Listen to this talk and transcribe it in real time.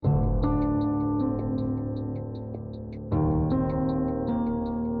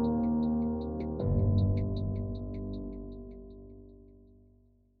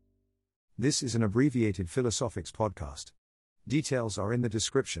This is an abbreviated Philosophics podcast. Details are in the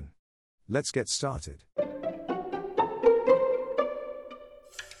description. Let's get started.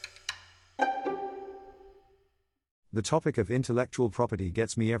 The topic of intellectual property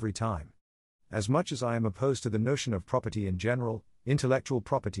gets me every time. As much as I am opposed to the notion of property in general, intellectual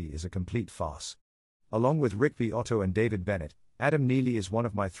property is a complete farce. Along with Rick Beato and David Bennett, Adam Neely is one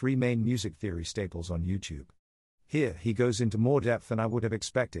of my three main music theory staples on YouTube. Here he goes into more depth than I would have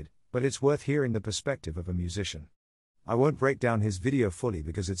expected, but it's worth hearing the perspective of a musician. I won't break down his video fully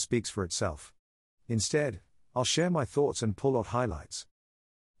because it speaks for itself. Instead, I'll share my thoughts and pull out highlights.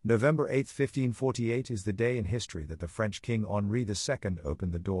 November 8, 1548 is the day in history that the French King Henri II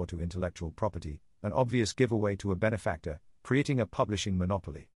opened the door to intellectual property, an obvious giveaway to a benefactor, creating a publishing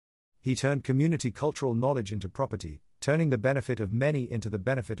monopoly. He turned community cultural knowledge into property, turning the benefit of many into the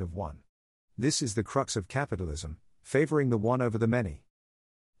benefit of one. This is the crux of capitalism, favoring the one over the many.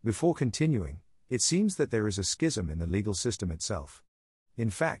 Before continuing, it seems that there is a schism in the legal system itself.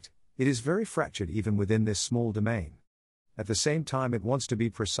 In fact, it is very fractured even within this small domain. At the same time it wants to be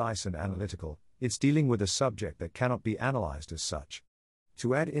precise and analytical, it's dealing with a subject that cannot be analyzed as such.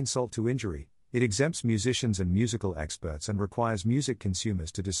 To add insult to injury, it exempts musicians and musical experts and requires music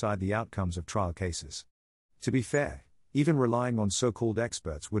consumers to decide the outcomes of trial cases. To be fair, even relying on so-called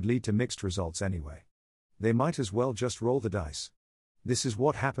experts would lead to mixed results anyway. They might as well just roll the dice. This is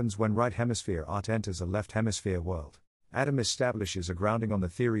what happens when right hemisphere art enters a left hemisphere world. Adam establishes a grounding on the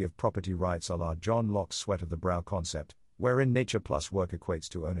theory of property rights a la John Locke's sweat of the brow concept, wherein nature plus work equates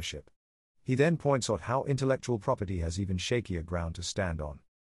to ownership. He then points out how intellectual property has even shakier ground to stand on.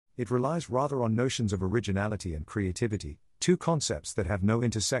 It relies rather on notions of originality and creativity, two concepts that have no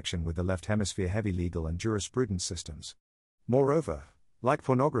intersection with the left hemisphere heavy legal and jurisprudence systems. Moreover, like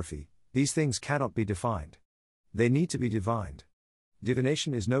pornography, these things cannot be defined. They need to be divined.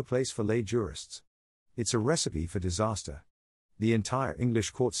 Divination is no place for lay jurists. It's a recipe for disaster. The entire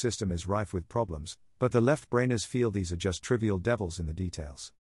English court system is rife with problems, but the left-brainers feel these are just trivial devils in the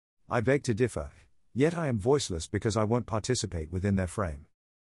details. I beg to differ, yet I am voiceless because I won't participate within their frame.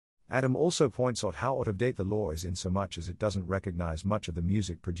 Adam also points out how out of date the law is in so much as it doesn't recognize much of the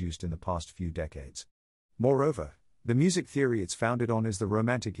music produced in the past few decades. Moreover, the music theory it's founded on is the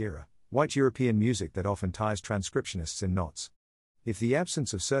Romantic era, white European music that often ties transcriptionists in knots. If the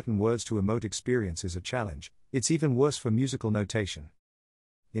absence of certain words to emote experience is a challenge, it's even worse for musical notation.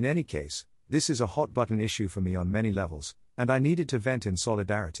 In any case, this is a hot-button issue for me on many levels, and I needed to vent in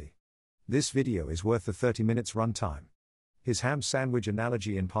solidarity. This video is worth the 30 minutes runtime. His ham sandwich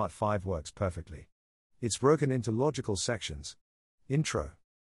analogy in part 5 works perfectly. It's broken into logical sections. Intro.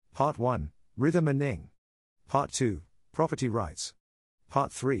 Part 1, Rhythm and Ning. Part 2, Property Rights.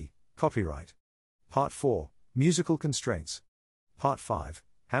 Part 3, Copyright. Part 4, Musical Constraints. Part 5,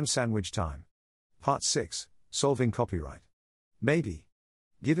 Ham Sandwich Time. Part 6, Solving Copyright. Maybe.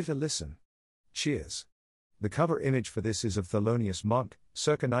 Give it a listen. Cheers. The cover image for this is of Thelonious Monk,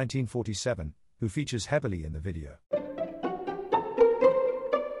 circa 1947, who features heavily in the video.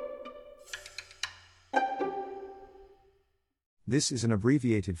 This is an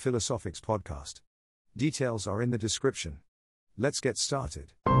abbreviated Philosophics podcast. Details are in the description. Let's get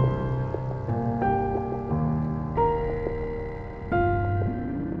started.